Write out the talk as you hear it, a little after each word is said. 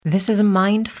This is a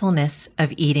mindfulness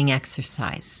of eating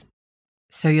exercise.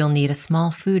 So you'll need a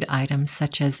small food item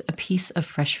such as a piece of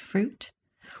fresh fruit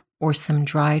or some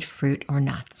dried fruit or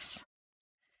nuts.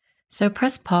 So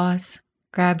press pause,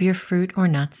 grab your fruit or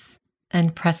nuts,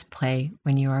 and press play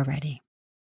when you are ready.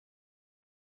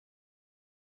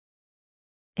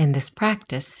 In this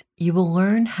practice, you will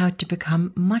learn how to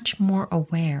become much more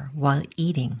aware while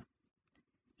eating,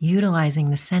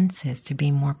 utilizing the senses to be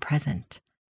more present.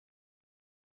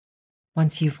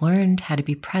 Once you've learned how to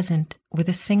be present with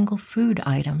a single food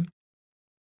item,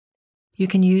 you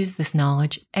can use this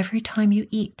knowledge every time you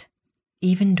eat,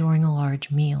 even during a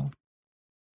large meal.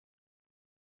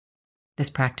 This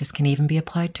practice can even be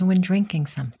applied to when drinking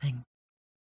something.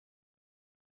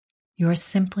 You are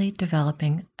simply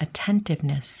developing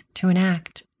attentiveness to an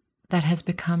act that has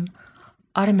become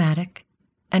automatic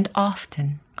and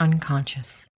often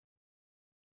unconscious.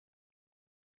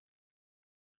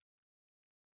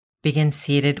 Begin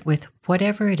seated with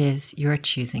whatever it is you are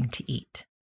choosing to eat.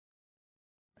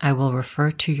 I will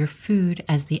refer to your food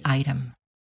as the item.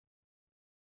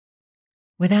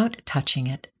 Without touching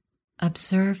it,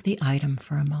 observe the item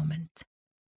for a moment.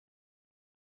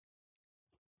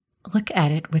 Look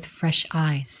at it with fresh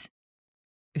eyes,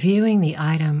 viewing the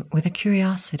item with a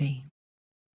curiosity,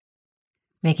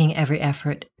 making every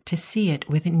effort to see it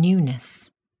with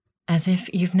newness, as if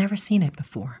you've never seen it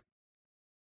before.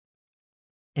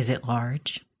 Is it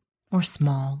large or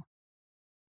small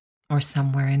or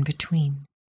somewhere in between?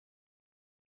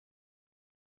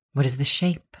 What is the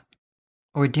shape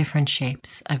or different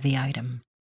shapes of the item?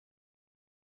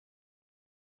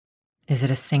 Is it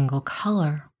a single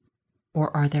color,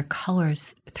 or are there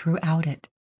colors throughout it?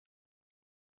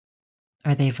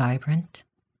 Are they vibrant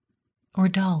or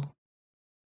dull?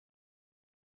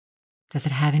 Does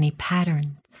it have any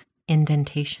patterns,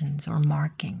 indentations, or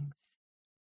markings?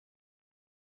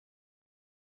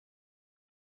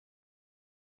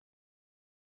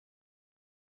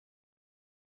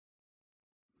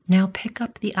 Now pick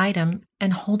up the item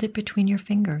and hold it between your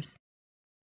fingers.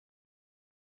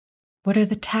 What are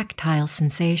the tactile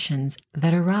sensations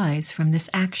that arise from this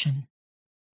action?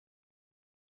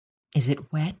 Is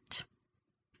it wet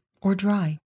or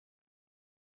dry?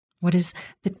 What is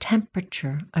the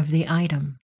temperature of the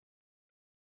item?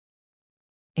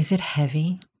 Is it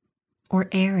heavy or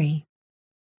airy,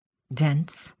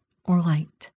 dense or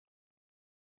light?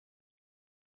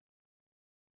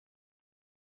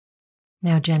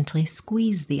 Now gently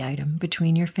squeeze the item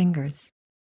between your fingers.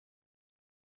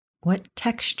 What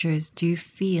textures do you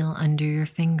feel under your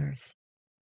fingers?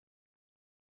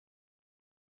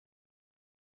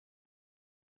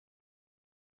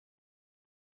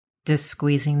 Does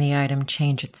squeezing the item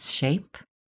change its shape?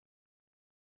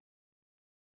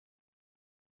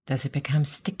 Does it become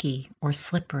sticky or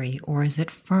slippery, or is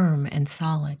it firm and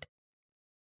solid?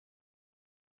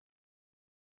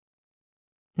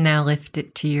 Now lift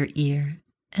it to your ear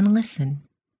and listen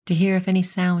to hear if any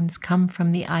sounds come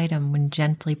from the item when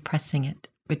gently pressing it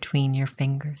between your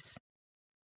fingers.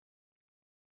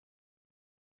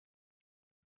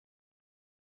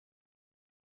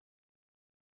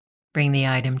 Bring the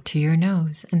item to your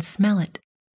nose and smell it.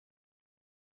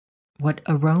 What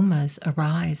aromas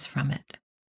arise from it?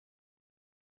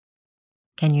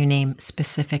 Can you name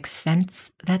specific scents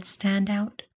that stand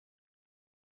out?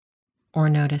 Or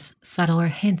notice subtler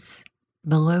hints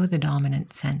below the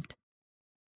dominant scent?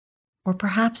 Or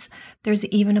perhaps there's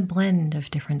even a blend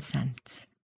of different scents.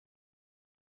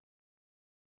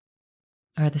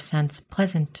 Are the scents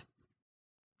pleasant?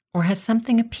 Or has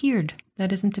something appeared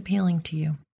that isn't appealing to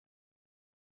you?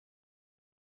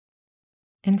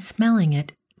 In smelling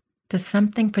it, does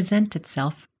something present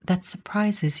itself that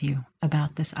surprises you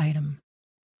about this item?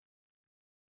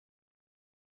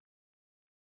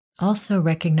 Also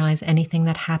recognize anything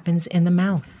that happens in the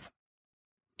mouth,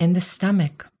 in the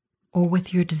stomach, or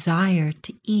with your desire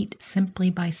to eat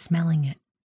simply by smelling it.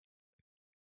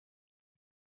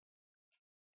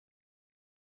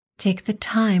 Take the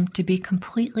time to be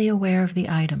completely aware of the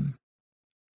item,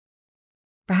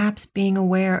 perhaps being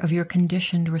aware of your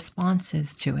conditioned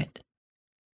responses to it,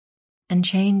 and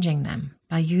changing them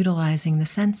by utilizing the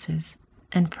senses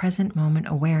and present moment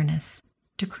awareness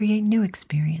to create new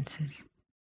experiences.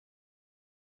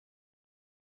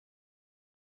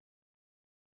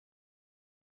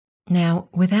 Now,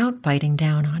 without biting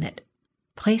down on it,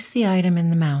 place the item in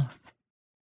the mouth.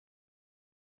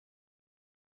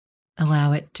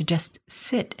 Allow it to just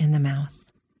sit in the mouth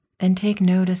and take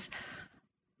notice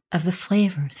of the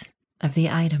flavors of the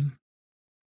item.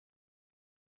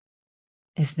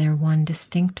 Is there one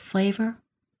distinct flavor,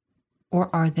 or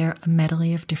are there a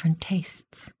medley of different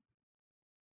tastes?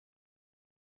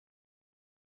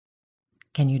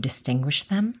 Can you distinguish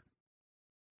them?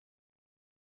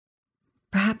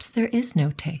 Perhaps there is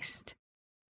no taste.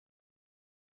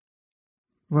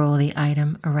 Roll the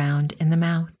item around in the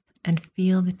mouth and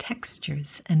feel the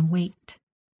textures and weight.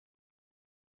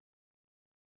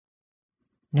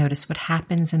 Notice what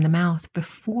happens in the mouth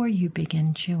before you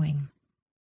begin chewing.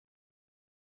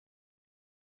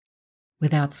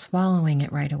 Without swallowing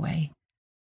it right away,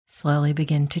 slowly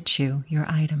begin to chew your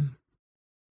item.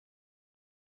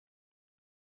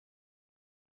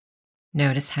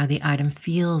 Notice how the item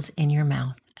feels in your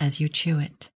mouth as you chew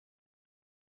it.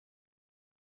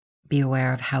 Be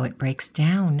aware of how it breaks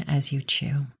down as you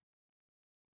chew.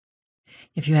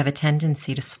 If you have a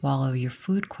tendency to swallow your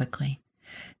food quickly,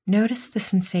 notice the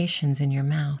sensations in your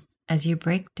mouth as you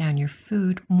break down your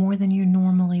food more than you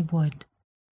normally would.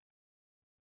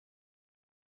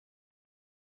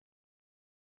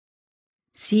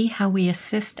 See how we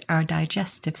assist our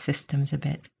digestive systems a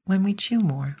bit when we chew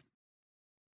more.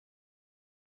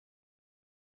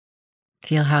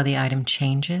 Feel how the item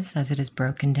changes as it is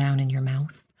broken down in your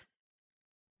mouth.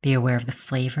 Be aware of the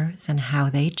flavors and how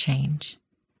they change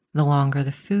the longer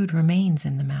the food remains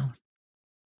in the mouth.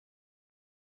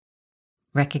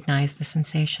 Recognize the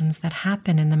sensations that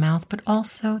happen in the mouth, but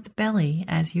also the belly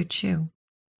as you chew.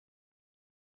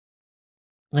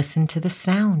 Listen to the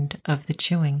sound of the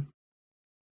chewing.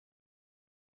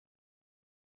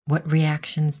 What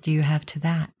reactions do you have to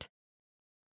that?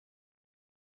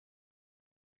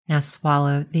 Now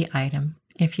swallow the item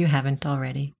if you haven't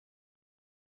already.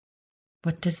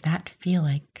 What does that feel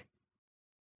like?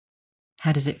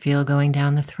 How does it feel going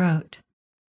down the throat?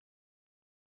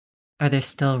 Are there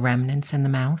still remnants in the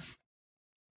mouth?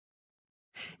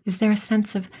 Is there a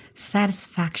sense of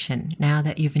satisfaction now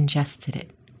that you've ingested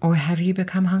it, or have you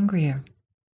become hungrier?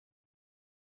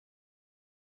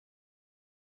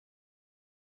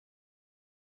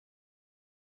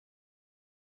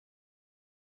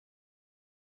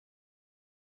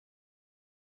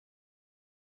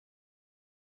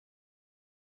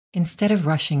 Instead of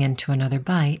rushing into another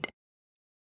bite,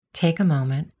 take a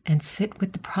moment and sit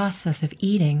with the process of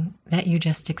eating that you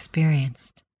just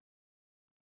experienced.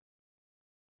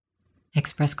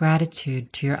 Express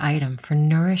gratitude to your item for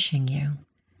nourishing you,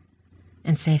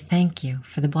 and say thank you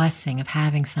for the blessing of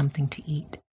having something to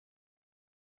eat.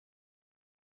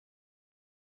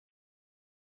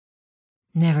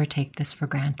 Never take this for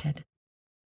granted.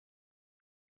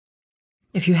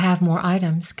 If you have more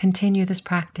items, continue this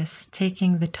practice,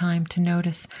 taking the time to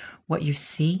notice what you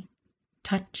see,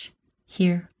 touch,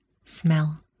 hear,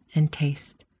 smell, and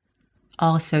taste,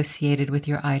 all associated with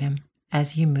your item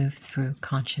as you move through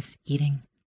conscious eating.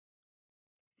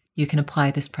 You can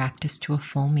apply this practice to a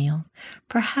full meal,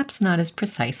 perhaps not as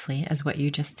precisely as what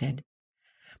you just did,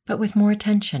 but with more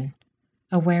attention,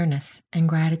 awareness, and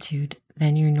gratitude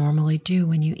than you normally do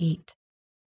when you eat.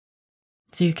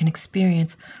 So you can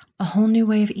experience a whole new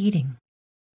way of eating.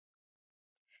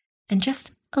 And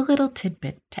just a little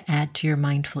tidbit to add to your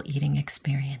mindful eating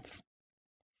experience.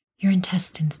 Your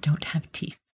intestines don't have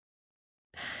teeth.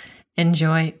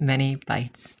 Enjoy many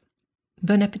bites.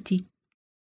 Bon appétit.